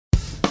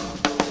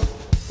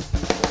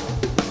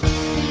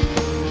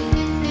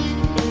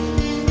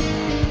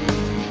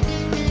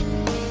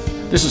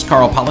This is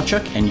Carl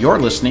Palachuk, and you're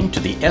listening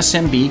to the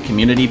SMB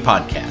Community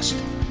Podcast,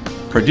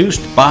 produced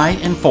by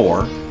and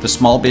for the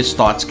Small Biz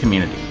Thoughts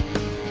community.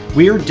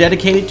 We're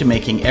dedicated to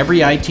making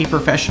every IT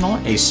professional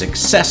a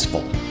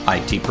successful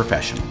IT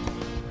professional.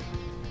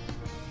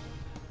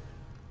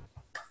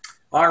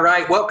 All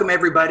right, welcome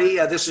everybody.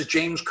 This is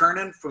James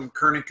Kernan from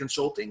Kernan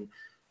Consulting,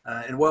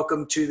 and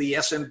welcome to the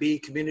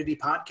SMB Community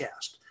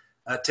Podcast.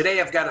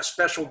 Today I've got a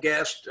special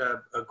guest,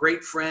 a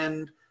great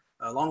friend,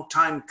 a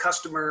longtime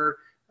customer,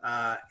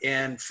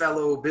 and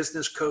fellow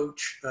business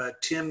coach,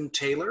 Tim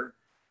Taylor.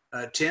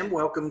 Tim,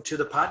 welcome to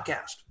the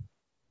podcast.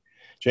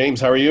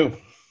 James, how are you?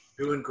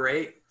 Doing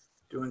great.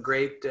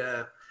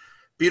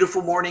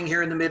 Beautiful morning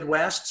here in the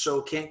Midwest,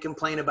 so can't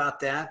complain about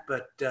that.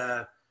 But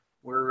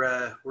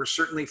we're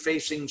certainly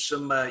facing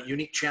some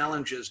unique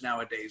challenges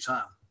nowadays,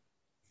 huh?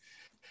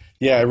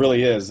 Yeah, it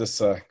really is. This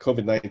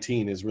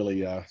COVID-19 is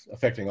really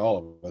affecting all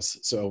of us.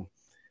 So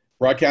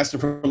broadcasting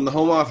from the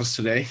home office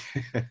today.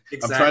 Exactly.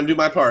 I'm trying to do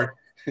my part.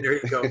 There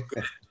you go.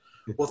 Good.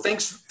 Well,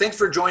 thanks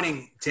for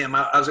joining, Tim.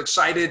 I was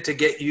excited to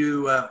get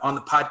you on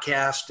the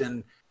podcast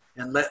and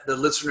let the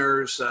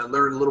listeners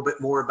learn a little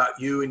bit more about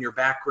you and your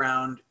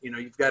background. You know,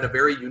 you've got a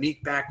very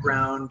unique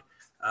background.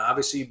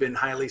 Obviously, you've been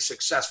highly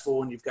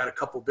successful, and you've got a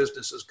couple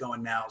businesses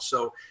going now.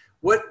 So,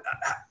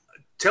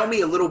 tell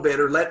me a little bit,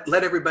 or let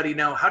everybody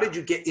know, how did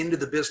you get into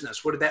the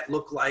business? What did that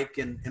look like,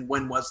 and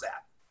when was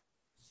that?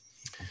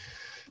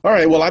 All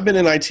right. Well, I've been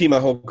in IT my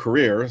whole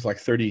career, like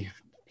 30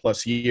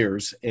 plus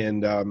years.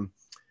 And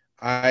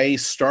I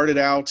started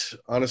out,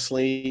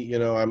 honestly, you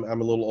know, I'm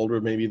a little older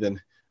maybe than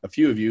a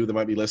few of you that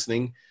might be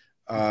listening,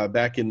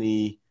 back in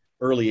the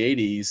early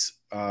 80s,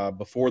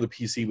 before the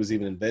PC was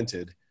even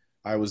invented.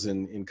 I was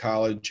in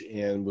college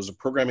and was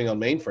programming on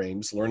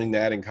mainframes, learning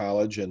that in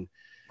college. And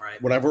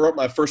when I wrote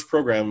my first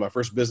program, my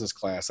first business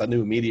class, I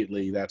knew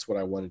immediately that's what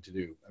I wanted to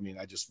do. I mean,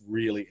 I just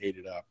really ate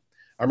it up.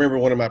 I remember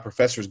one of my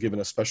professors giving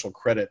a special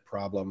credit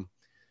problem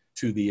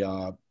to the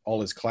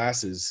all his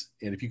classes,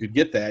 and if you could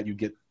get that, you'd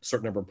get a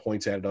certain number of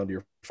points added onto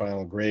your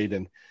final grade.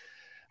 And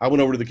I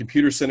went over to the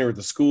computer center at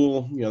the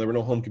school. You know, there were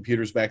no home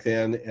computers back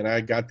then, and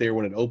I got there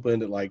when it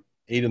opened at like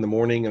 8 in the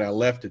morning, and I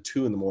left at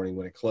 2 in the morning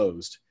when it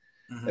closed.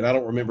 Mm-hmm. And I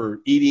don't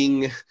remember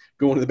eating,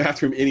 going to the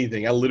bathroom,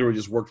 anything. I literally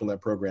just worked on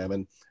that program,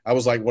 and I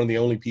was like one of the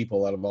only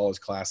people out of all his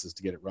classes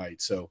to get it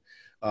right. So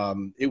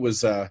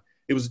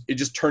it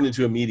just turned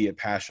into immediate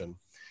passion.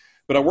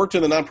 But I worked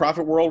in the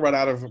nonprofit world right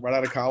out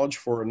of college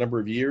for a number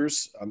of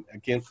years.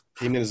 Again,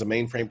 came in as a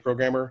mainframe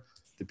programmer.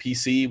 The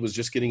PC was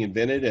just getting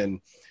invented,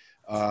 and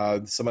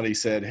somebody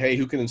said, "Hey,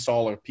 who can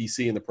install a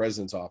PC in the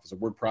president's office, a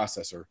word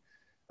processor?"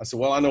 I said,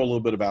 "Well, I know a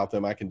little bit about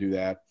them. I can do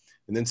that."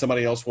 And then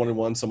somebody else wanted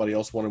one,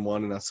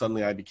 and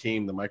suddenly I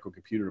became the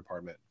microcomputer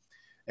department.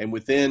 And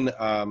within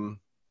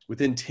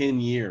 10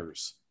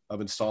 years of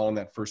installing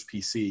that first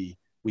PC,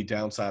 we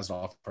downsized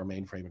off our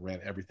mainframe and ran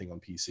everything on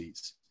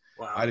PCs.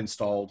 Wow. I'd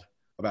installed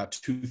about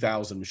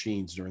 2,000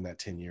 machines during that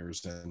 10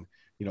 years, and,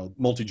 you know,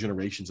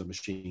 multi-generations of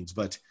machines.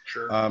 But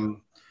sure.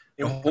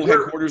 The whole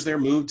headquarters there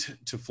moved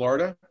to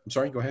Florida. I'm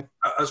sorry, go ahead.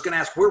 I was going to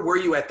ask, where were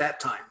you at that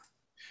time?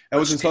 I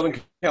was in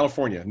Southern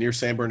California, near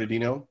San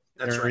Bernardino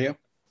area. Right.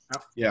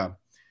 Yep. Yeah.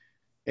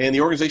 And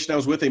the organization I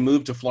was with, they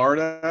moved to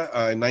Florida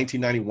in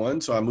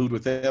 1991. So I moved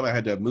with them. I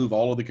had to move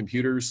all of the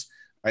computers.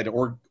 I had to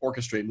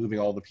orchestrate moving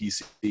all the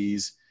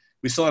PCs.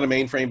 We still had a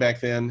mainframe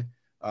back then.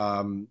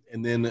 And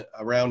then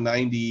around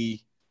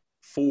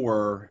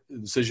 94, the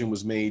decision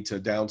was made to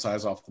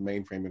downsize off the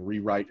mainframe and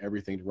rewrite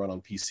everything to run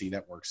on PC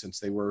networks, since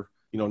they were,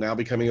 you know, now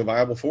becoming a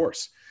viable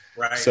force.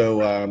 Right.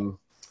 So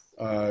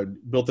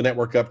built the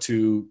network up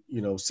to,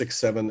 you know, 600,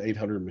 700,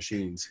 800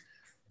 machines.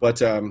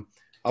 But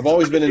I've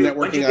always been in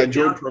networking. I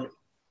enjoyed.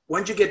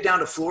 When did you get down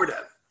to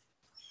Florida?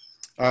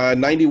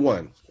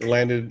 91.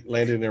 Landed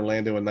in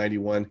Orlando in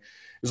 91. It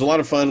was a lot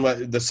of fun.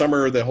 The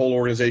summer the whole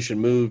organization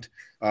moved,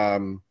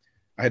 I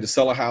had to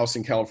sell a house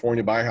in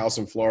California, buy a house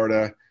in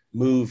Florida,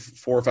 move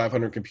 400 or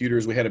 500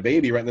 computers. We had a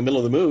baby right in the middle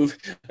of the move.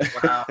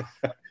 Wow.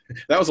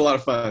 That was a lot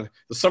of fun.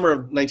 The summer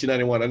of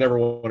 1991, I never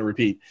want to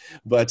repeat,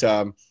 but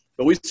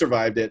we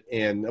survived it.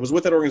 And I was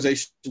with that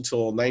organization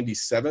until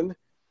 97.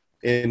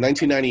 In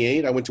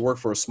 1998, I went to work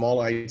for a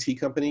small IT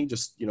company,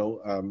 just, you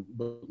know,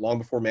 long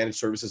before managed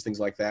services, things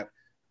like that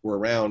were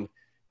around.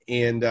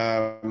 And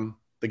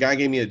the guy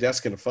gave me a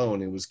desk and a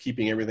phone and was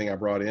keeping everything I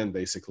brought in,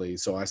 basically.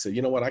 So I said,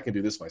 you know what, I can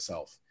do this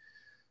myself.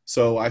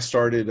 So I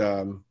started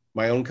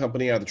my own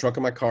company out of the trunk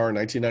of my car in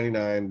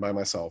 1999 by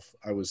myself.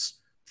 I was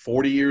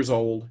 40 years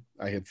old.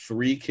 I had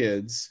 3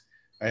 kids.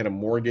 I had a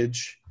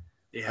mortgage.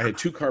 Yeah. I had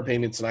 2 car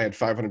payments, and I had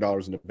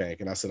 $500 in the bank.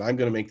 And I said, I'm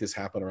going to make this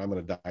happen, or I'm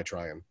going to die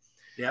trying.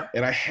 Yeah.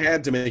 And I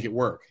had to make it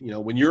work. You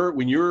know, when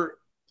you're,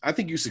 I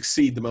think you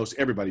succeed the most,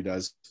 everybody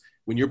does,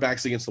 when your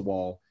back's against the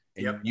wall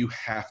and you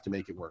have to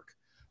make it work.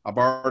 I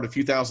borrowed a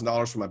few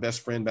 $1,000s from my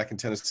best friend back in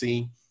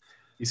Tennessee.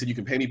 He said, you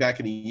can pay me back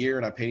in a year,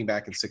 and I paid him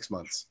back in 6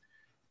 months,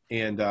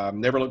 and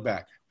never looked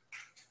back.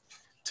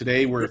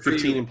 Today we're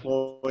 15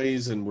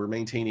 employees, and we're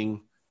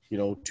maintaining, you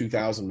know,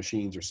 2,000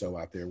 machines or so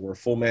out there. We're a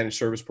full managed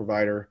service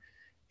provider,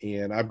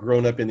 And I've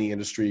grown up in the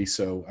industry,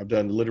 so I've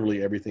done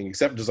literally everything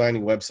except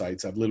designing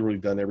websites. I've literally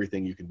done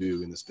everything you can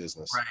do in this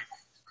business. Right.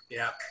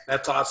 Yeah,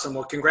 that's awesome.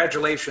 Well,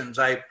 congratulations.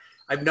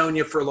 I've known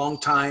you for a long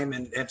time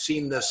and have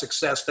seen the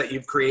success that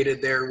you've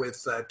created there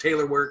with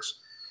TaylorWorks.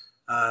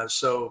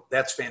 So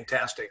that's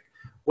fantastic.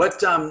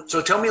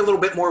 So tell me a little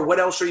bit more. What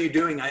else are you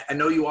doing? I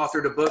know you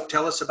authored a book.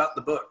 Tell us about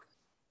the book.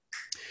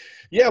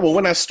 Yeah, well,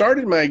 when I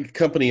started my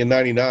company in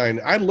 99,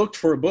 I looked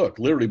for a book.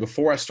 Literally,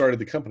 before I started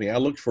the company, I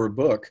looked for a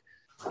book,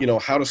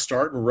 how to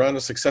start and run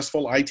a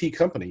successful IT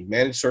company.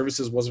 Managed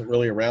services wasn't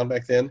really around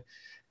back then,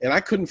 and I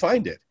couldn't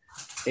find it.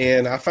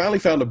 And I finally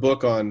found a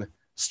book on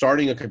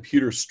starting a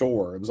computer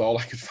store. It was all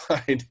I could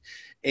find.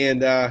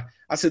 And I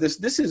said,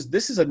 this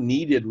is a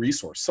needed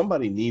resource.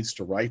 Somebody needs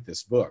to write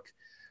this book.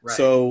 Right.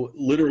 So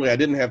literally, I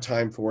didn't have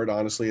time for it,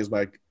 honestly, as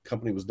my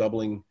company was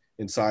doubling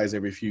in size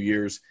every few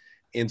years.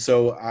 And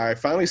so I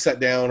finally sat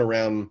down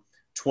around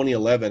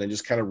 2011 and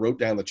just kind of wrote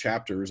down the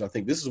chapters. I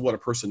think this is what a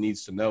person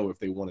needs to know if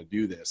they want to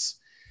do this.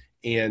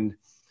 And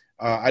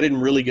I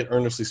didn't really get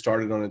earnestly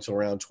started on it until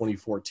around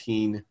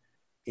 2014.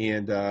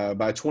 And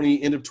by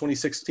end of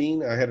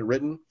 2016, I had it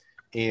written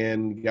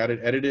and got it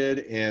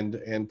edited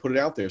and put it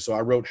out there. So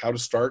I wrote How to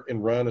Start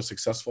and Run a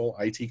Successful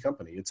IT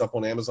Company. It's up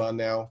on Amazon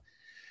now.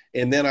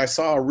 And then I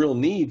saw a real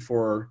need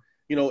for,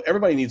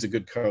 everybody needs a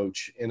good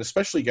coach, and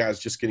especially guys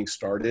just getting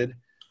started.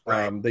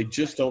 Right. They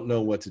just don't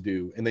know what to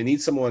do. And they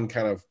need someone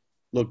kind of,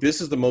 look, this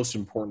is the most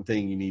important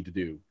thing you need to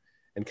do,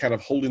 and kind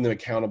of holding them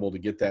accountable to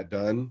get that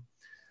done.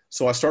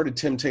 So I started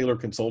Tim Taylor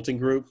Consulting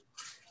Group.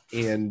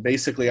 And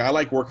basically, I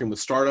like working with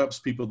startups,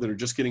 people that are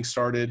just getting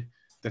started,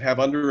 that have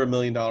under $1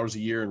 million a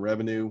year in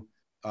revenue.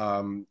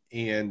 And,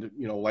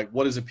 like,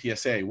 what is a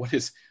PSA? What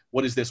is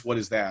this? What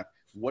is that?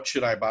 What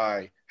should I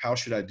buy? How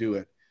should I do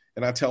it?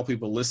 And I tell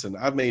people, listen,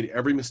 I've made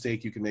every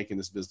mistake you can make in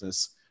this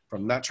business,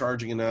 from not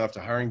charging enough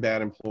to hiring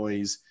bad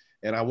employees.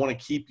 And I want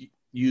to keep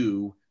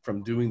you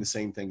from doing the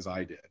same things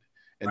I did.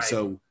 And right.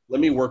 So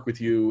let me work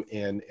with you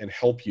and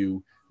help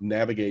you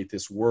navigate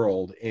this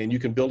world, and you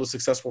can build a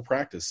successful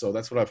practice. So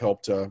that's what I've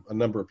helped a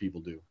number of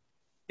people do.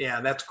 Yeah,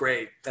 that's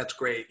great. That's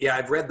great. Yeah,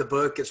 I've read the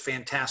book. It's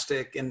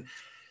fantastic. And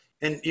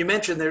you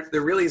mentioned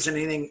there really isn't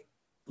anything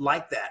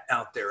like that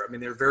out there. I mean,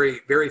 there are very,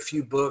 very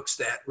few books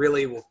that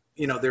really will,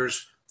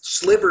 there's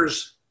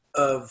slivers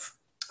of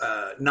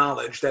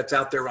knowledge that's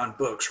out there on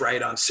books,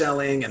 right? On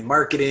selling and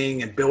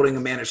marketing and building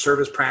a managed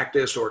service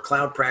practice or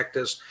cloud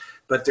practice,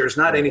 but there's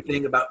not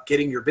anything about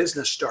getting your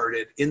business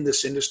started in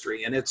this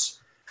industry. And it's,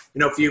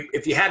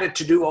 if you had it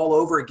to do all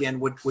over again,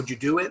 would you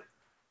do it?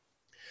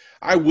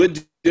 I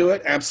would do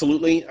it.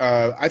 Absolutely.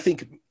 I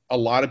think a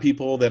lot of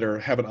people that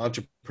have an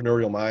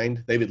entrepreneurial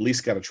mind, they've at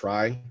least got to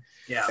try.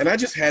 Yeah. And I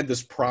just had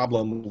this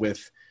problem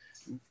with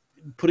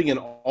putting in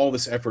all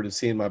this effort and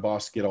seeing my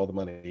boss get all the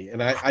money.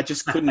 And I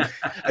just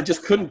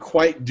couldn't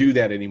quite do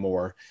that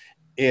anymore.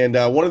 And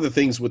one of the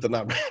things with the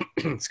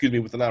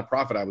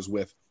nonprofit I was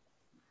with,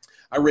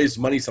 I raised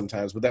money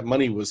sometimes, but that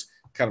money was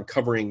kind of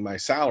covering my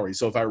salary.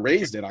 So if I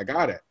raised it, I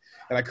got it.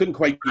 And I couldn't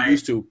quite get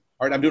used to,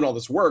 all right, I'm doing all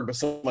this work, but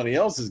somebody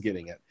else is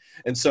getting it.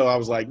 And so I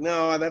was like,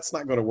 no, that's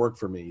not going to work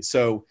for me.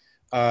 So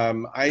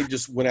I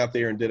just went out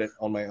there and did it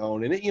on my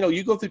own. And,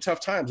 you go through tough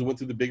times. We went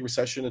through the big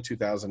recession in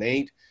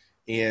 2008.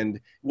 And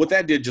what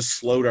that did just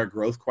slowed our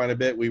growth quite a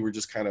bit. We were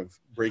just kind of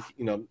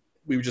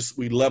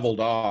we leveled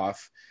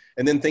off.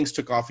 And then things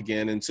took off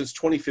again. And since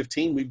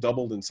 2015, we've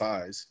doubled in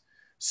size.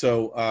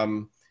 So,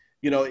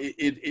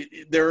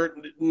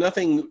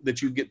 nothing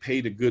that you get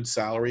paid a good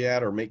salary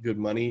at or make good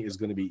money is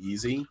going to be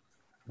easy.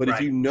 But right.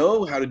 If you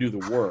know how to do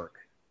the work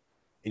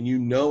and you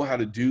know how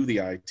to do the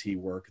IT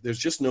work, there's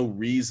just no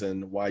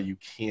reason why you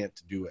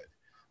can't do it.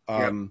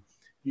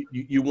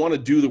 You want to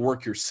do the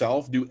work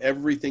yourself, do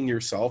everything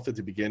yourself at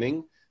the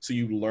beginning, so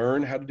you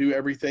learn how to do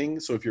everything.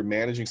 So if you're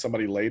managing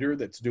somebody later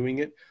that's doing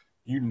it,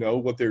 you know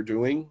what they're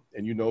doing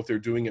and you know if they're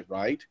doing it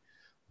right.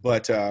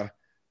 But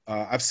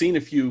I've seen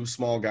a few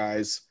small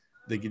guys,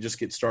 they can just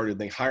get started and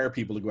they hire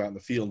people to go out in the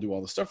field and do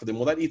all the stuff for them.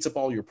 Well, that eats up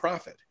all your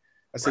profit.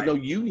 I said, no,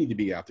 you need to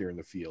be out there in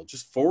the field.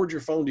 Just forward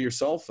your phone to your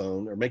cell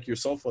phone or make your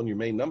cell phone your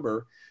main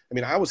number. I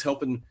mean, I was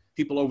helping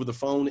people over the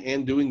phone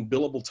and doing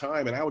billable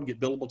time, and I would get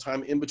billable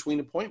time in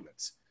between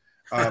appointments.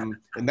 And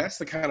that's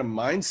the kind of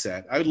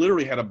mindset. I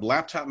literally had a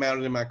laptop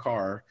mounted in my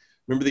car.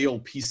 Remember the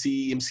old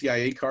PC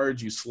MCIA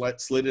cards? You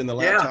slid in the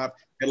laptop,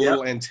 had a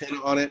little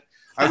antenna on it.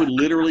 I would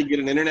literally get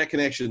an internet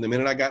connection the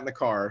minute I got in the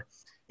car,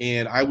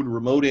 and I would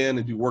remote in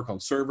and do work on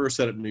servers,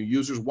 set up new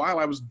users while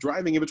I was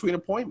driving in between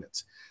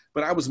appointments.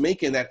 But I was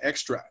making that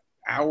extra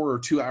hour or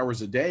 2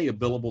 hours a day of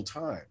billable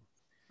time.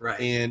 Right.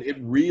 And it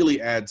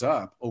really adds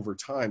up over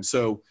time.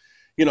 So,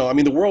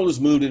 the world has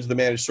moved into the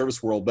managed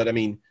service world, but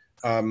you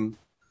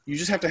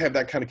just have to have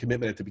that kind of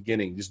commitment at the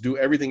beginning. Just do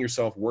everything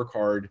yourself, work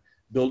hard,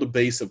 build a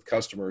base of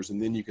customers, and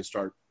then you can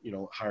start,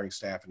 hiring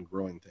staff and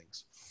growing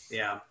things.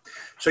 Yeah.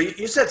 So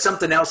you said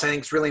something else I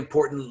think is really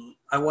important.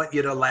 I want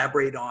you to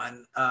elaborate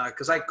on,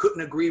 because I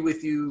couldn't agree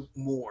with you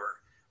more.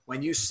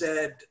 When you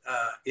said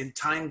in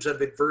times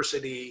of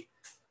adversity,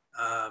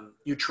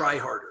 you try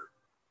harder.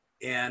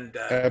 And,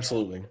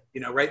 Absolutely.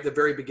 Right at the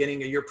very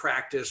beginning of your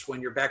practice,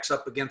 when your back's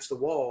up against the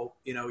wall,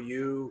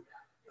 you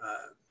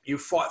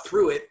fought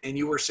through it and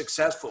you were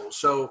successful.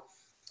 So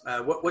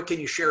what can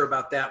you share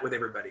about that with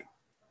everybody?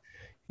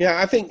 Yeah,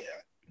 I think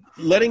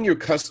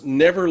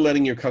never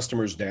letting your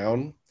customers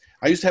down.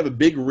 I used to have a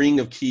big ring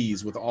of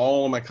keys with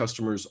all of my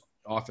customers'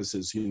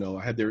 offices.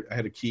 I had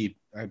a key.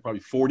 I had probably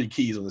 40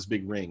 keys on this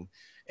big ring,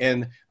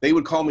 and they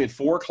would call me at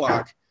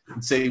 4:00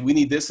 and say, "We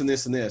need this and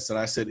this and this." And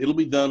I said, "It'll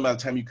be done by the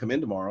time you come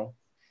in tomorrow."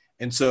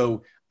 And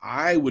so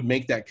I would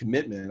make that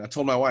commitment. I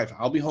told my wife,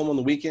 "I'll be home on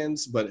the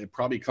weekends, but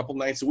probably a couple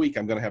nights a week,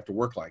 I'm going to have to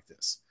work like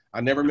this."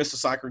 I never missed a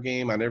soccer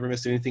game. I never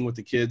missed anything with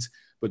the kids.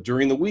 But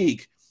during the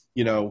week,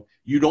 you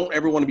don't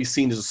ever want to be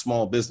seen as a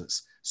small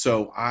business.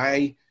 So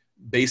I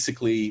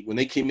basically, when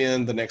they came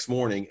in the next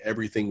morning,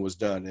 everything was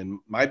done. And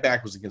my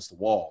back was against the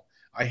wall.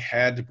 I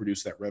had to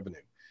produce that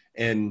revenue.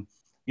 And,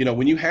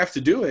 when you have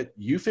to do it,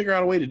 you figure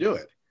out a way to do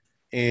it.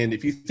 And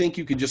if you think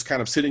you can just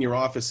kind of sit in your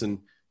office and,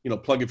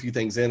 plug a few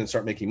things in and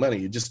start making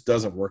money, it just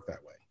doesn't work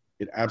that way.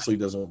 It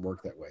absolutely doesn't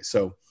work that way.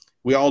 So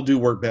we all do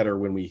work better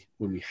when we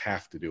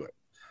have to do it.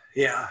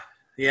 Yeah.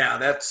 Yeah,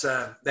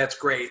 that's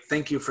great.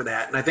 Thank you for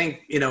that. And I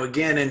think,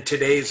 again, in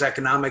today's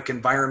economic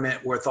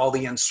environment with all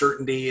the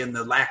uncertainty and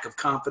the lack of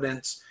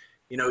confidence,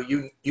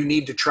 you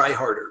need to try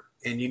harder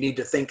and you need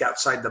to think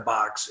outside the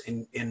box.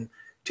 And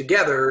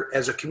together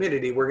as a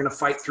community, we're going to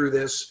fight through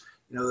this.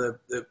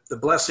 The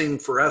blessing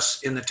for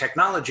us in the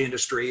technology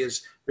industry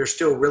is there's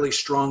still really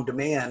strong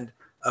demand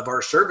of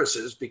our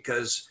services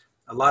because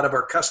a lot of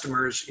our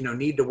customers,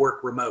 need to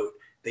work remote.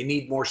 They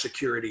need more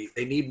security.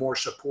 They need more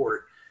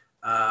support.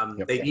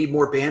 They need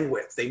more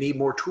bandwidth. They need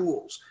more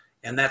tools.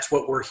 And that's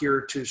what we're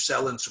here to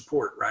sell and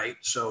support, right?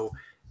 So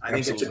I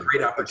think it's a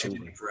great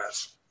opportunity for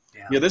us.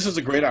 Yeah, this is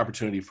a great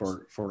opportunity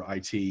for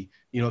IT.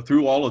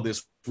 Through all of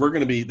this, they're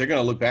going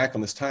to look back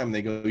on this time and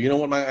they go, you know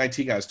what, my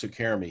IT guys took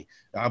care of me.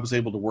 I was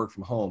able to work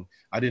from home.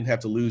 I didn't have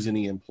to lose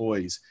any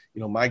employees.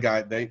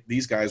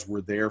 These guys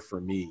were there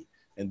for me,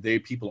 and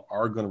people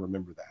are going to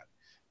remember that.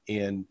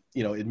 And,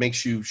 it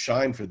makes you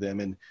shine for them.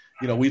 And,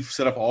 we've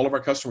set up all of our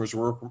customers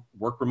to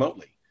work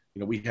remotely.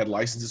 We had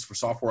licenses for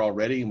software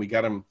already, and we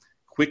got them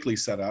quickly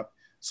set up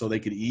so they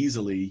could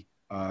easily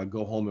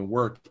go home and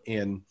work.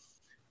 And,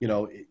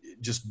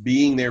 just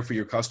being there for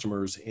your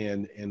customers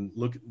and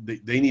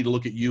they need to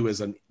look at you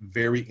as a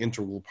very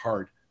integral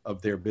part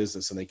of their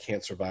business, and they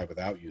can't survive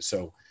without you.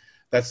 So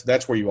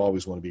that's where you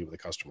always want to be with a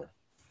customer.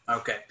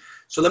 Okay.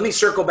 So let me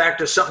circle back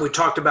to something we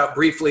talked about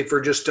briefly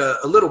for just a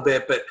little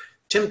bit, but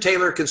Tim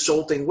Taylor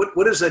Consulting,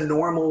 what does a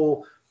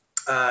normal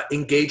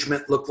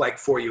engagement look like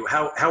for you?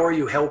 How are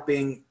you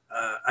helping?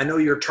 I know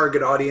your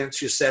target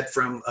audience, you said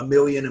from 1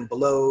 million and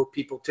below,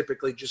 people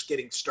typically just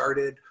getting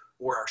started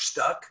or are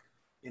stuck.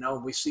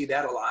 We see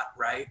that a lot,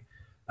 right?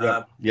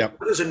 Yep.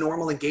 What does a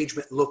normal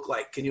engagement look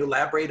like? Can you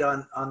elaborate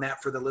on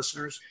that for the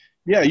listeners?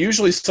 Yeah,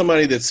 usually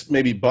somebody that's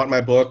maybe bought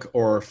my book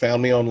or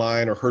found me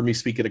online or heard me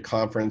speak at a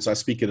conference. I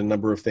speak at a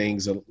number of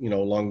things,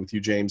 along with you,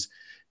 James.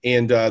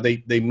 And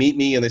they meet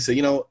me and they say,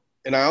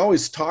 and I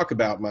always talk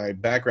about my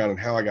background and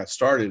how I got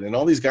started. And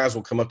all these guys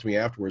will come up to me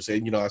afterwards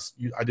and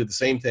say, I did the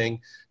same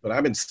thing, but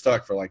I've been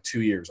stuck for like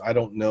 2 years. I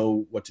don't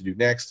know what to do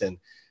next. And,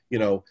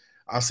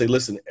 I'll say,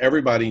 listen,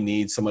 everybody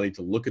needs somebody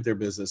to look at their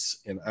business,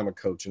 and I'm a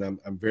coach, and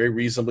I'm very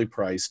reasonably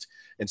priced.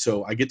 And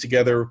so I get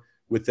together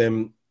with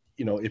them.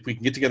 If we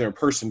can get together in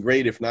person,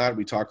 great. If not,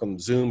 we talk on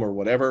Zoom or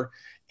whatever.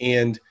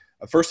 And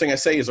the first thing I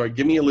say is, all right,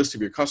 give me a list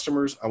of your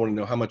customers. I want to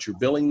know how much you're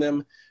billing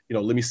them.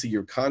 Let me see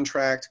your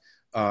contract.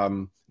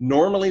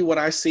 Normally what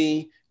I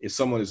see is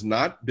someone is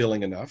not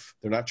billing enough.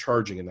 They're not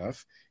charging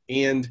enough.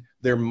 And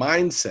their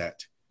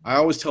mindset, I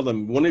always tell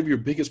them, one of your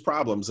biggest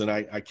problems, and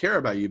I care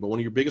about you, but one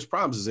of your biggest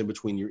problems is in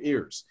between your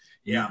ears.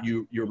 Yeah.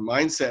 Your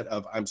mindset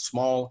of I'm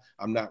small,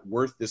 I'm not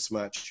worth this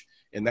much,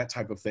 and that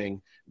type of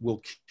thing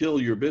will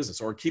kill your business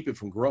or keep it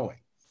from growing.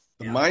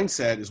 The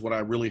mindset is what I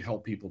really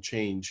help people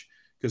change,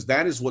 because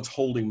that is what's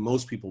holding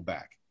most people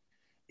back.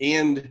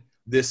 And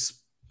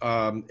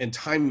and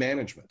time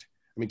management.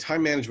 I mean,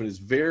 time management is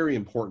very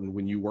important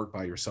when you work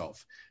by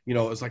yourself.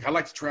 It's like, I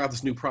like to try out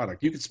this new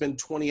product. You could spend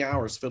 20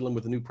 hours fiddling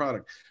with a new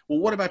product. Well,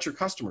 what about your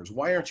customers?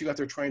 Why aren't you out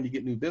there trying to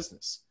get new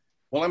business?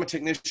 Well, I'm a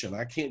technician.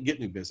 I can't get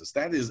new business.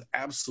 That is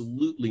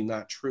absolutely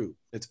not true.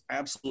 It's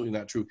absolutely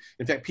not true.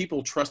 In fact,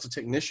 people trust a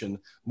technician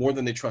more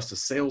than they trust a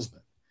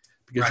salesman,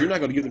 because you're not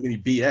going to give them any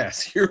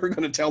BS. You're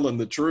going to tell them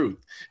the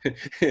truth.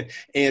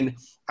 And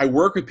I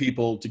work with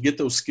people to get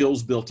those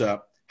skills built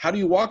up. How do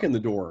you walk in the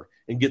door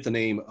and get the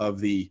name of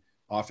the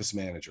office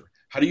manager?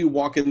 How do you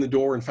walk in the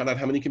door and find out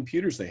how many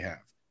computers they have?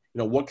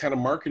 What kind of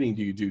marketing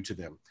do you do to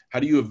them? How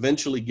do you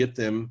eventually get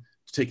them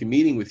to take a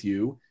meeting with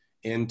you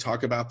and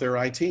talk about their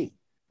IT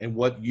and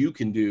what you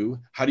can do?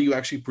 How do you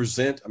actually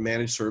present a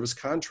managed service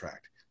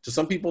contract? To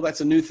some people,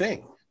 that's a new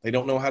thing. They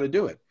don't know how to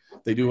do it.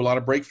 They do a lot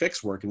of break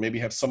fix work and maybe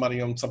have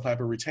somebody on some type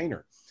of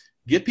retainer.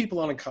 Get people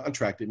on a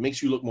contract. It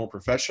makes you look more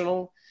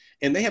professional.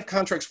 And they have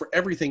contracts for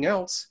everything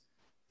else.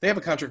 They have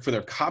a contract for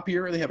their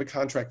copier. They have a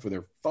contract for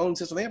their phone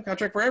system. They have a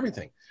contract for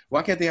everything.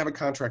 Why can't they have a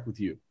contract with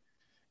you?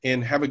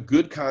 and have a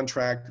good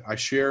contract. I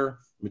share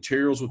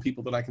materials with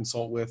people that I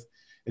consult with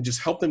and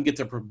just help them get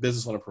their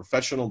business on a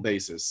professional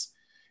basis,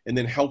 and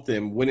then help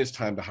them when it's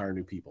time to hire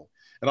new people.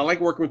 And I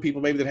like working with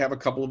people maybe that have a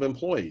couple of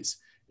employees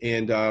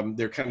and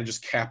they're kind of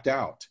just capped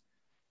out.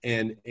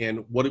 And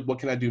what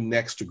can I do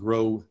next to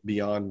grow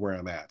beyond where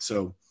I'm at?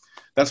 So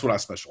that's what I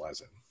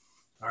specialize in.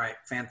 All right.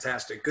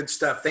 Fantastic. Good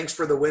stuff. Thanks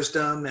for the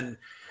wisdom, and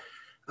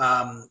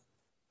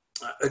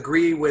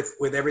agree with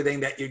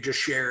everything that you just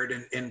shared.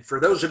 And for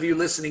those of you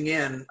listening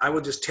in, I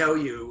will just tell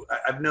you,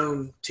 I've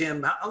known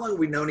Tim. How long have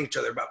we known each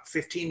other? About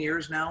 15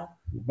 years now?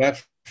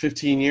 About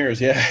 15 years.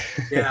 Yeah.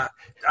 Yeah.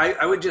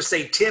 I would just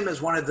say Tim is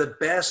one of the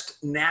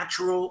best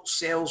natural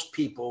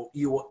salespeople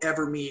you will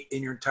ever meet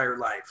in your entire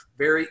life.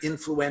 Very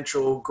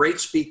influential,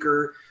 great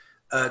speaker.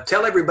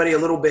 Tell everybody a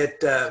little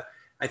bit.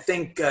 I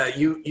think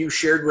you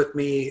shared with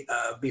me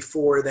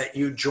before that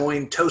you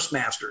joined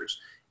Toastmasters,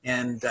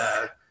 and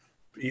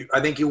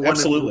I think you won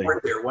an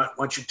award there. Why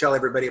don't you tell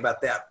everybody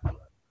about that?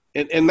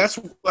 And that's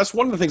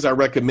one of the things I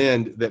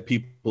recommend that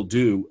people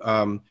do.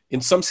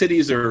 In some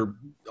cities, there are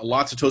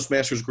lots of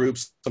Toastmasters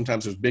groups.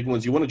 Sometimes there's big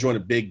ones. You want to join a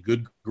big,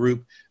 good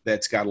group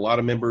that's got a lot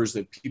of members,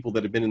 that people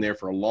that have been in there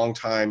for a long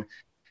time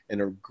and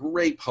are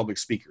great public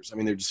speakers. I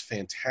mean, they're just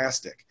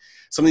fantastic.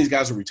 Some of these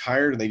guys are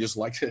retired and they just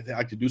like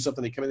to do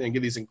something. They come in there and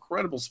give these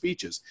incredible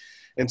speeches.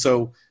 And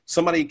so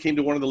somebody came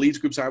to one of the leads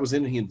groups I was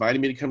in, and he invited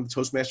me to come to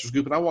the Toastmasters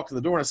group. And I walked in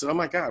the door and I said, oh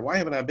my God, why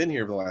haven't I been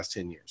here for the last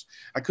 10 years?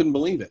 I couldn't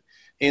believe it.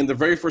 And the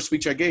very first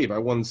speech I gave, I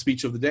won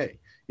speech of the day,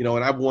 and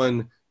I've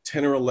won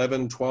 10 or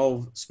 11,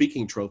 12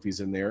 speaking trophies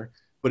in there,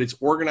 but it's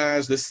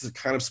organized. This is the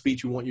kind of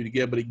speech we want you to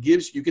give, but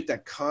you get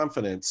that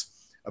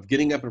confidence of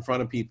getting up in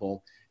front of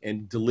people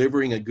and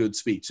delivering a good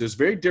speech. So it's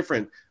very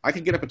different. I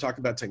could get up and talk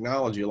about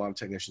technology. A lot of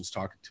technicians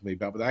talk to me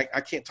about, but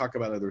I can't talk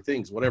about other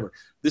things, whatever.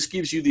 This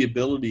gives you the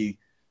ability,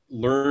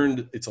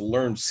 it's a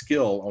learned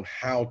skill on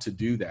how to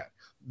do that.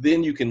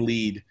 Then you can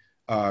lead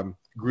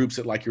groups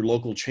at like your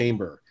local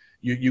chamber.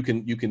 You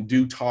can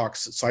do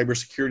talks,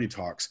 cybersecurity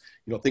talks,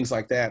 things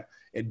like that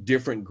at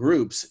different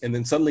groups. And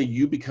then suddenly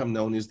you become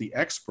known as the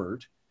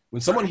expert.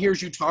 When someone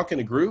hears you talk in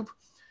a group,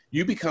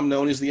 you become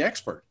known as the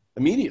expert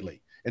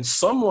immediately. And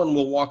someone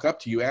will walk up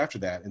to you after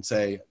that and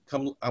say,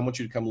 "Come, I want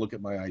you to come look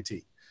at my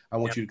IT. I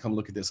want you to come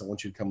look at this. I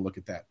want you to come look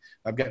at that."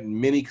 I've gotten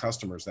many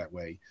customers that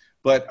way.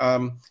 But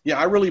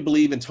I really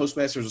believe in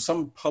Toastmasters or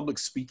some public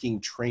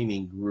speaking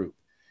training group.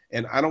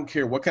 And I don't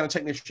care what kind of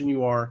technician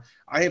you are.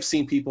 I have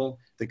seen people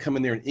that come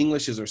in there and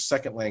English is their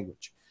second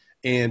language,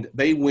 and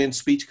they win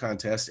speech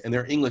contests and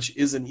their English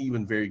isn't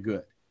even very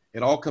good.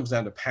 It all comes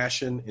down to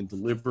passion and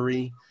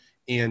delivery,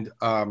 and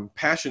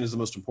passion is the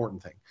most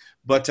important thing.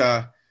 But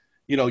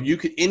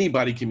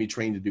anybody can be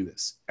trained to do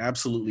this.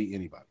 Absolutely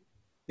anybody.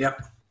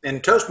 Yep.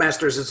 And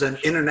Toastmasters is an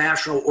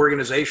international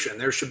organization.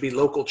 There should be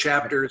local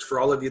chapters for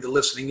all of you that are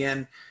listening in.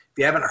 If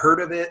you haven't heard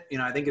of it,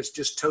 I think it's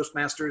just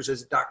Toastmasters.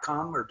 Is it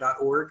 .com or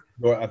 .org?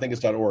 Well, I think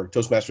it's .org,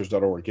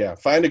 Toastmasters.org. Yeah.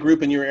 Find a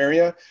group in your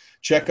area,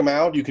 check them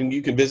out. You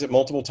can visit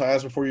multiple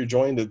times before you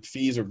join. The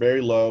fees are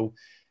very low,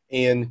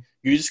 and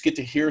you just get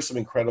to hear some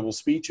incredible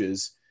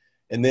speeches.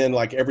 And then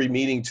like every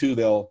meeting too,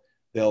 they'll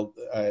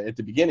at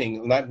the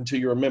beginning, not until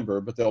you're a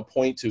member, but they'll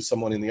point to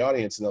someone in the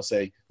audience and they'll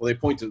say, well, they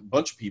point to a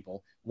bunch of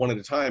people one at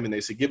a time, and they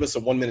say, give us a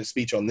 1-minute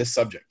speech on this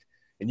subject.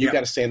 And you've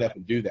got to stand up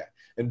and do that.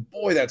 And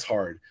boy, that's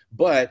hard,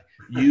 but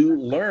you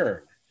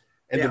learn.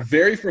 And the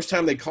very first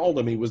time they called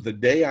on me was the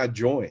day I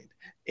joined.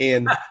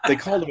 And they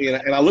called me,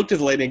 and I looked at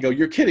the lady and go,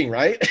 "You're kidding,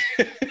 right?"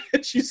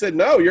 And she said,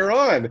 "No, you're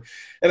on."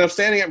 And I'm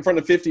standing up in front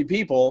of 50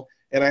 people,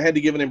 and I had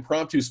to give an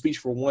impromptu speech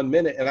for 1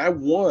 minute, and I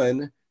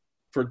won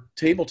for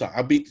tabletop.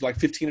 I beat like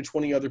 15 or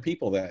 20 other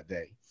people that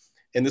day.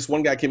 And this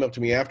one guy came up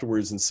to me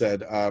afterwards and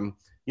said,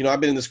 I've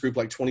been in this group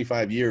like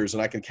 25 years,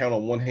 and I can count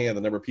on one hand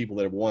the number of people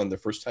that have won the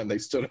first time they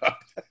stood up.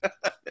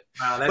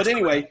 Wow, but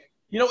anyway,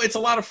 it's a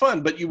lot of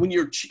fun. But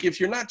if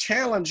you're not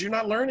challenged, you're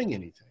not learning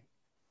anything.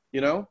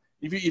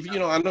 If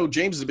I know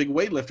James is a big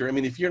weightlifter. I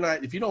mean, if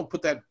you don't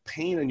put that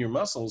pain in your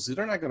muscles,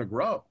 they're not going to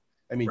grow.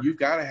 I mean, you've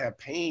got to have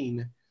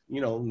pain.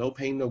 No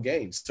pain, no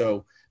gain.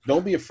 So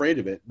don't be afraid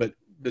of it. But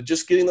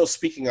just getting those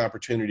speaking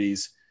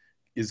opportunities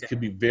could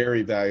be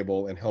very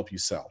valuable and help you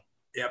sell.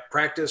 Yeah,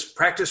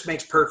 practice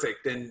makes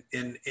perfect. And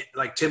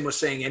like Tim was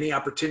saying, any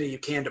opportunity you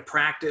can to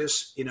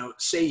practice,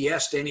 say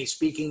yes to any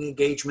speaking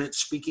engagement,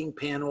 speaking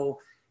panel.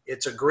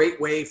 It's a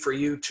great way for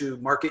you to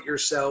market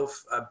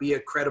yourself, be a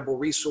credible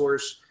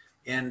resource,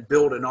 and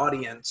build an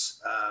audience.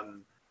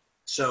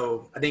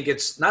 So I think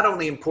it's not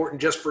only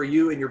important just for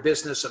you and your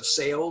business of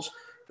sales,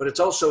 but it's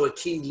also a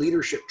key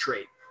leadership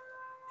trait.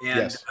 And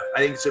yes. I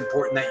think it's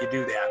important that you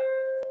do that.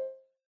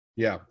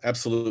 Yeah,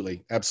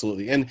 absolutely.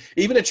 Absolutely. And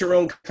even at your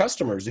own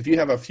customers, if you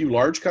have a few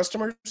large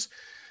customers,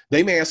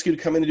 they may ask you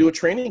to come in and do a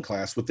training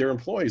class with their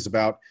employees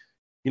about,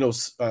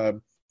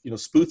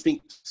 spoofed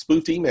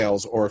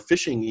emails or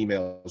phishing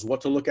emails,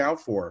 what to look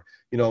out for,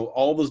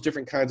 all those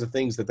different kinds of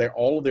things that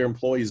all of their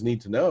employees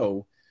need to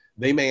know.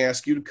 They may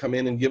ask you to come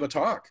in and give a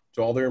talk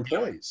to all their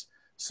employees.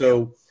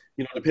 So,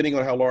 depending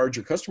on how large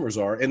your customers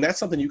are. And that's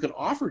something you can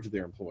offer to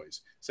their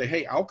employees. Say,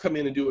 hey, I'll come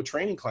in and do a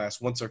training class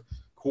once a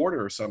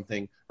quarter or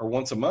something, or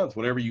once a month,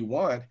 whatever you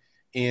want.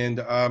 And,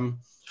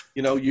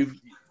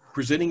 you've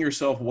presenting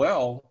yourself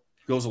well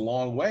goes a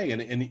long way.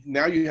 And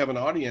now you have an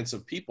audience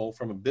of people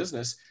from a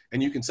business,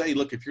 and you can say,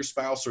 look, if your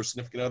spouse or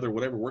significant other,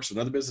 whatever, works in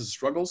another business and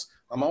struggles,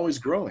 I'm always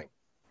growing.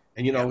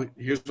 And,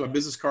 here's my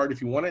business card.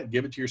 If you want it,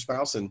 give it to your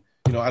spouse. And,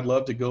 I'd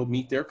love to go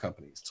meet their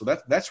companies. So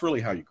that's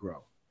really how you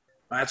grow.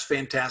 That's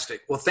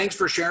fantastic. Well, thanks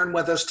for sharing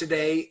with us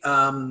today.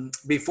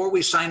 Before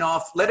we sign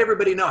off, let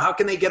everybody know, how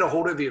can they get a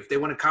hold of you? If they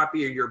want a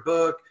copy of your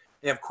book,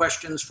 they have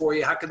questions for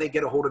you, how can they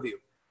get a hold of you?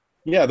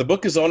 Yeah, the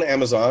book is on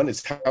Amazon.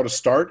 It's How to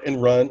Start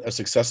and Run a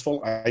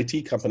Successful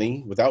IT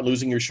Company Without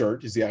Losing Your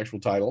Shirt is the actual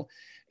title.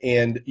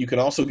 And you can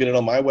also get it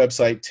on my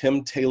website,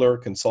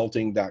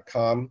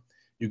 timtaylorconsulting.com.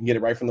 You can get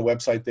it right from the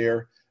website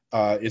there.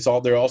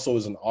 There also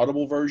is an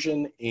Audible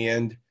version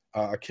and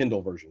a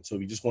Kindle version. So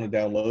if you just want to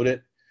download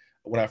it,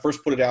 when I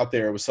first put it out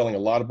there, I was selling a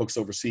lot of books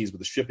overseas, but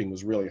the shipping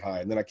was really high.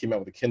 And then I came out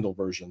with a Kindle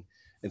version.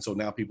 And so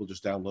now people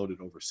just download it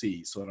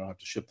overseas, so I don't have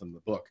to ship them the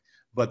book.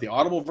 But the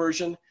Audible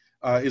version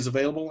is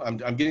available. I'm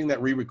getting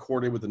that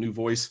re-recorded with a new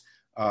voice.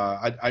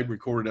 I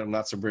recorded it on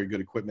not some very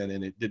good equipment,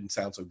 and it didn't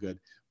sound so good.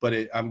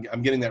 But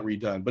I'm getting that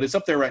redone. But it's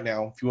up there right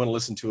now if you want to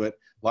listen to it.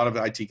 A lot of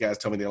IT guys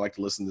tell me they like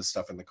to listen to this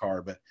stuff in the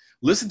car. But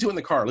listen to it in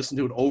the car. Listen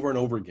to it over and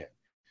over again.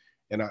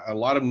 And a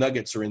lot of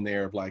nuggets are in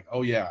there of like,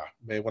 oh, yeah,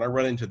 man, when I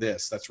run into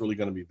this, that's really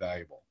going to be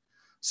valuable.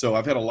 So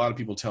I've had a lot of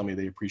people tell me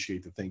they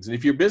appreciate the things. And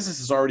if your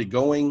business is already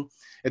going,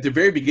 at the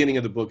very beginning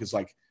of the book, it's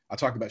like, I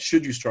talk about,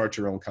 should you start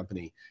your own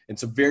company? And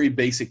some very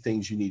basic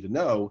things you need to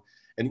know.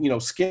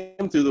 And,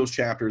 skim through those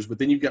chapters, but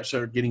then you've got to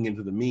start getting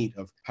into the meat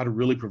of how to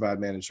really provide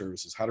managed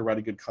services, how to write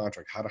a good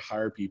contract, how to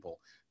hire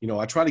people.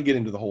 I try to get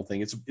into the whole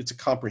thing. It's a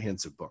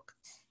comprehensive book.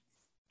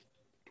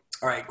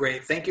 All right,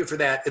 great. Thank you for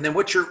that. And then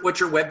what's your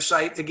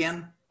website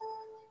again?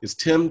 It's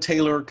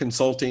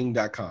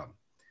timtaylorconsulting.com.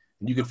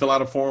 And you can fill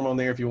out a form on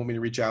there if you want me to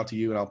reach out to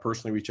you, and I'll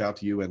personally reach out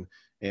to you. And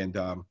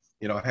I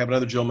have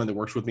another gentleman that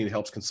works with me that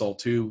helps consult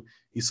too.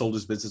 He sold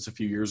his business a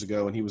few years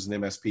ago, and he was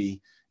an MSP,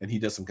 and he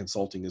does some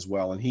consulting as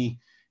well. And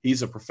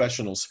he's a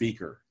professional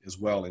speaker as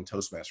well in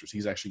Toastmasters.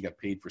 He's actually got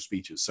paid for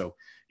speeches. So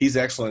he's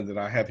excellent, that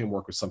I have him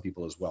work with some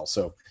people as well.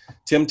 So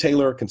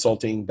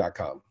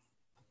timtaylorconsulting.com.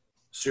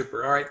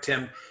 Super. All right,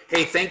 Tim.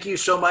 Hey, thank you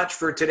so much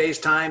for today's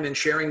time and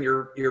sharing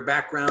your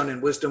background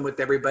and wisdom with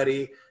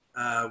everybody.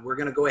 We're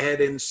going to go ahead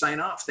and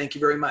sign off. Thank you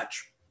very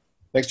much.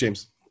 Thanks,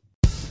 James.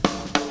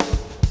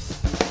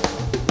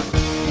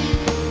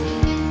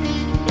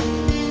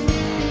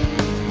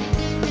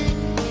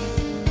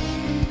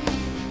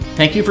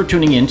 Thank you for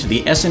tuning in to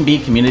the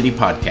SMB Community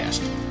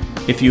Podcast.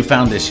 If you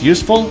found this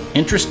useful,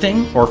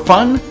 interesting, or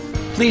fun,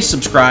 please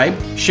subscribe,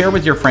 share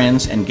with your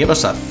friends, and give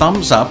us a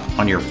thumbs up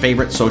on your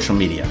favorite social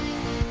media.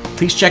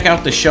 Please check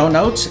out the show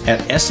notes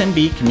at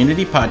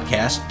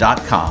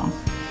smbcommunitypodcast.com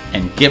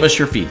and give us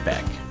your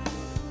feedback.